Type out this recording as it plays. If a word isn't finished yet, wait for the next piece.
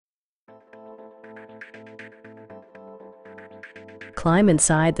climb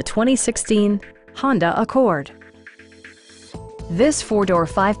inside the 2016 Honda Accord. This four-door,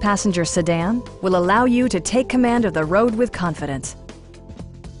 five-passenger sedan will allow you to take command of the road with confidence.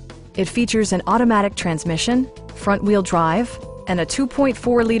 It features an automatic transmission, front-wheel drive, and a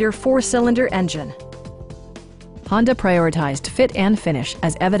 2.4-liter four-cylinder engine. Honda prioritized fit and finish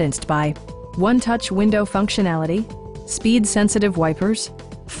as evidenced by one-touch window functionality, speed-sensitive wipers,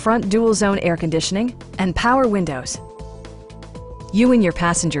 front dual-zone air conditioning, and power windows. You and your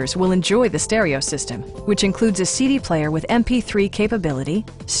passengers will enjoy the stereo system, which includes a CD player with MP3 capability,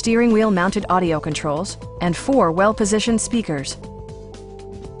 steering wheel mounted audio controls, and 4 well-positioned speakers.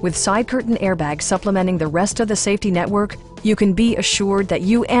 With side curtain airbags supplementing the rest of the safety network, you can be assured that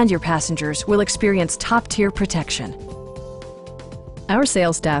you and your passengers will experience top-tier protection. Our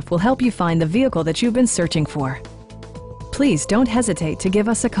sales staff will help you find the vehicle that you've been searching for. Please don't hesitate to give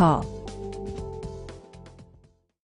us a call.